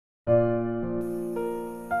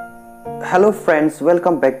Hello friends,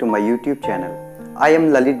 welcome back to my YouTube channel. I am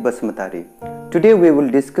Lalit Basumatary. Today we will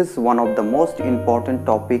discuss one of the most important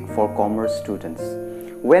topic for commerce students.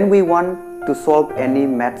 When we want to solve any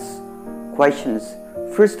maths questions,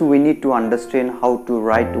 first we need to understand how to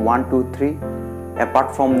write 1, 2, 3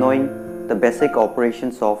 apart from knowing the basic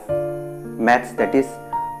operations of maths, that is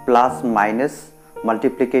plus, minus,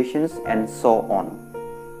 multiplications and so on.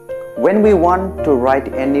 When we want to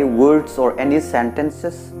write any words or any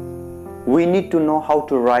sentences, we need to know how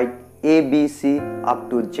to write A, B, C up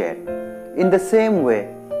to Z. In the same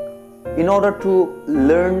way, in order to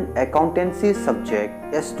learn accountancy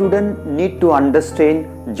subject, a student need to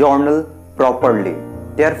understand journal properly.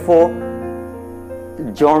 Therefore,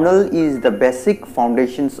 journal is the basic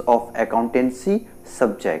foundations of accountancy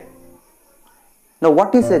subject. Now,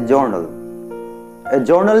 what is a journal? A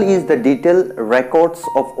journal is the detailed records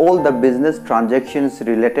of all the business transactions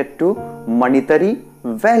related to monetary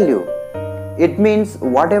value. It means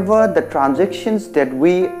whatever the transactions that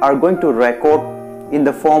we are going to record in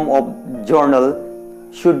the form of journal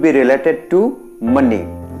should be related to money.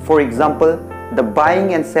 For example, the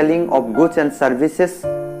buying and selling of goods and services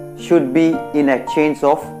should be in exchange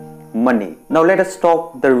of money. Now let us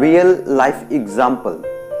talk the real life example.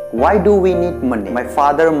 Why do we need money? My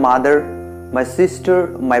father, mother, my sister,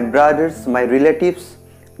 my brothers, my relatives,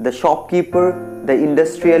 the shopkeeper, the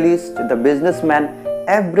industrialist, the businessman,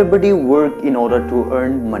 everybody work in order to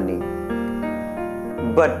earn money.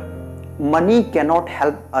 But money cannot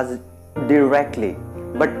help us directly,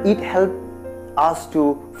 but it helps us to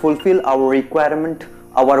fulfill our requirement,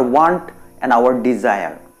 our want and our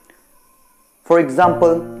desire. For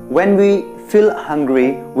example, when we feel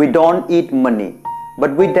hungry, we don't eat money,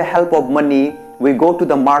 but with the help of money, we go to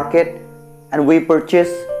the market and we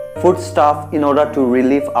purchase food stuff in order to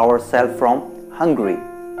relieve ourselves from hungry.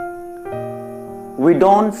 We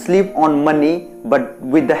don't sleep on money, but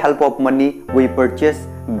with the help of money, we purchase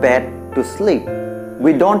bed to sleep.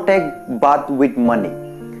 We don't take bath with money.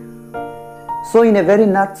 So in a very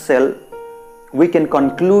nutshell, we can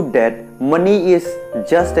conclude that money is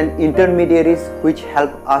just an intermediary which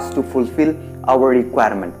help us to fulfill our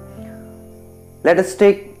requirement. Let us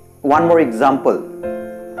take one more example.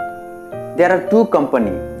 There are two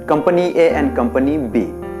companies, Company A and Company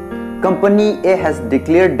B. Company A has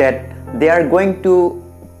declared that they are going to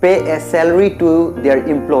pay a salary to their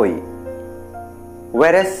employee,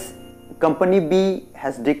 whereas Company B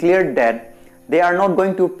has declared that they are not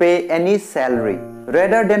going to pay any salary.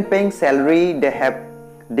 Rather than paying salary, they have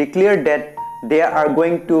declared that they are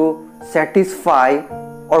going to satisfy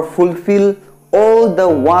or fulfill all the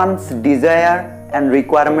wants, desire and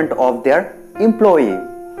requirement of their employee.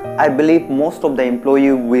 I believe most of the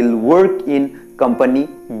employee will work in Company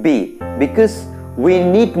B because we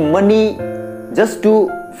need money just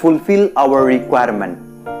to fulfill our requirement.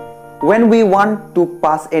 When we want to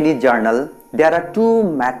pass any journal, there are two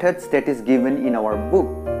methods that is given in our book.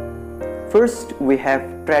 First, we have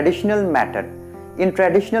traditional method. In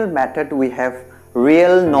traditional method, we have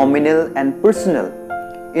real, nominal and personal.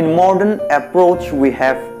 In modern approach, we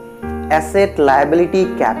have asset, liability,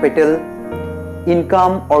 capital,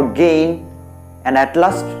 income or gain, and at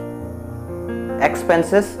last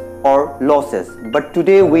expenses or losses. But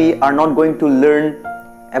today we are not going to learn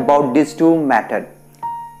about these two methods.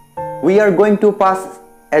 We are going to pass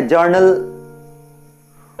a journal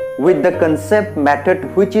with the concept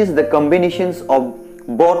method, which is the combinations of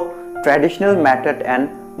both traditional method and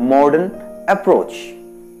modern approach.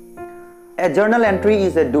 A journal entry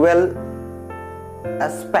is a dual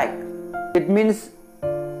aspect. It means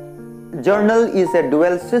journal is a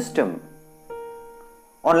dual system.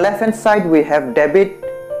 On left hand side we have debit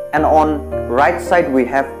and on right side we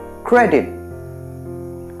have credit.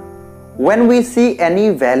 When we see any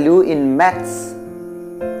value in maths,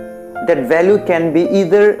 that value can be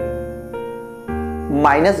either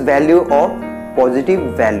minus value or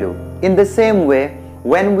positive value. In the same way,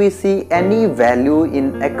 when we see any value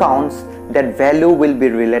in accounts, that value will be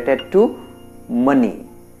related to money.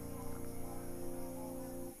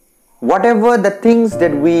 Whatever the things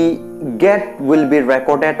that we get will be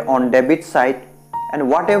recorded on debit side, and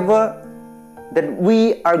whatever that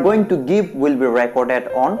we are going to give will be recorded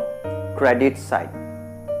on credit side.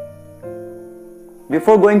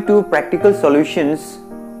 Before going to practical solutions,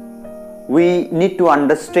 we need to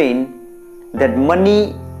understand that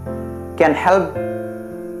money can help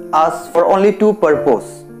us for only two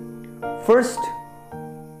purposes. First,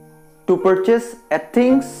 to purchase a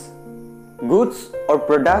things, goods or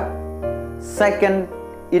product. Second,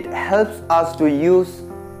 it helps us to use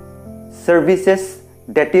services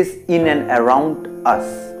that is in and around us.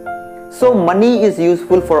 So money is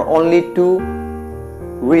useful for only two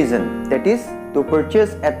reasons, that is to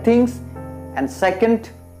purchase a things, and second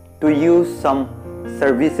to use some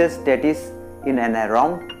services that is in and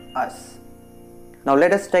around us. Now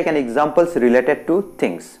let us take an examples related to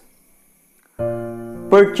things.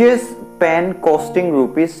 Purchase pen costing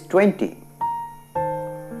rupees 20.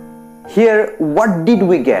 Here what did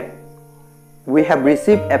we get? We have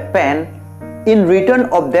received a pen. In return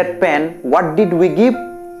of that pen, what did we give?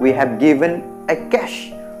 We have given a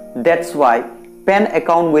cash. That's why pen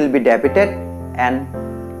account will be debited and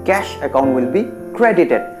cash account will be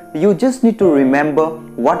credited. You just need to remember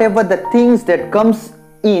whatever the things that comes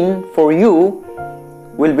in for you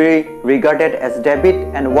will be regarded as debit,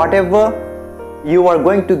 and whatever you are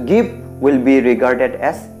going to give will be regarded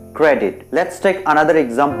as credit. Let's take another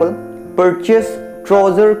example. Purchase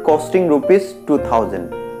trouser costing rupees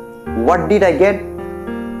 2000. What did I get?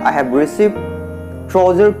 I have received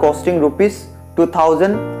trouser costing rupees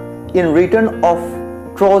 2000. In return of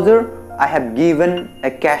trouser, I have given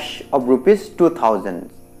a cash of rupees 2000.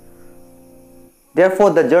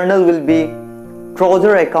 Therefore, the journal will be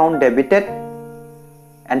trouser account debited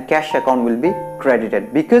and cash account will be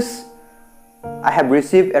credited, because I have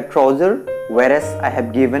received a trouser whereas I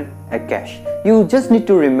have given a cash. You just need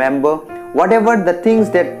to remember whatever the things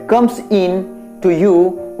that comes in to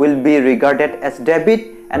you will be regarded as debit,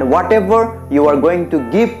 and whatever you are going to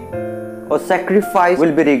give or sacrifice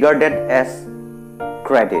will be regarded as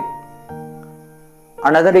credit.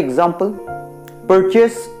 Another example,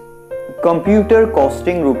 purchase computer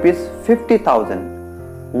costing rupees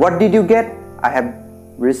 50,000. What did you get? I have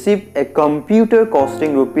received a computer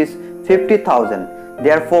costing rupees 50,000.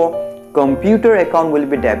 Therefore, computer account will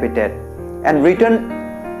be debited, and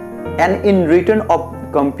in return of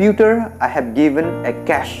computer I have given a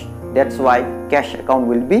cash. That's why cash account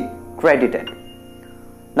will be credited.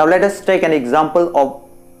 Now let us take an example of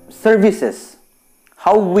services.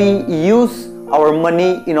 How we use our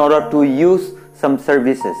money in order to use some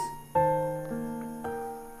services.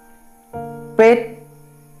 Paid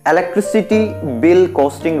electricity bill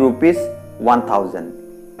costing rupees 1000.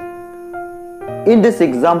 In this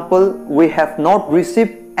example, we have not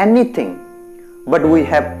received anything, but we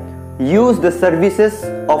have used the services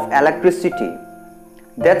of electricity.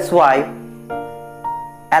 That's why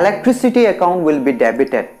electricity account will be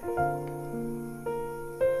debited.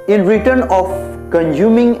 In return of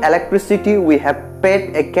consuming electricity, we have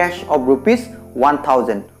paid a cash of rupees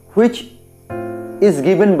 1000, which is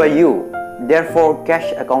given by you. Therefore,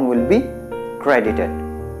 cash account will be credited.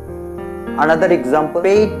 Another example,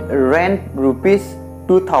 paid rent rupees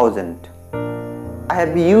 2000. I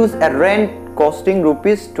have used a rent costing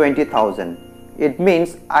rupees 20,000. It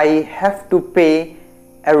means I have to pay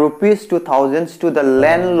a rupees 2000 to the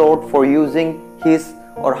landlord for using his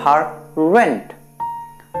or her rent.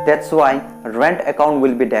 That's why rent account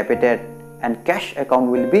will be debited and cash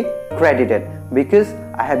account will be credited, because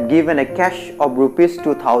I have given a cash of rupees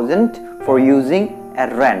 2000 for using a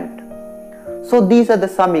rent. So these are the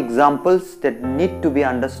some examples that need to be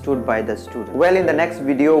understood by the student. Well, in the next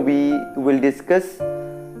video we will discuss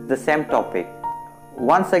the same topic.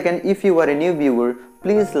 Once again, if you are a new viewer,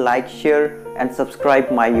 please like, share and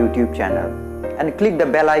subscribe my YouTube channel, and click the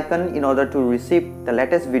bell icon in order to receive the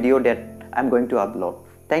latest video that I'm going to upload.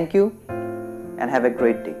 Thank you and have a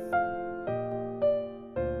great day.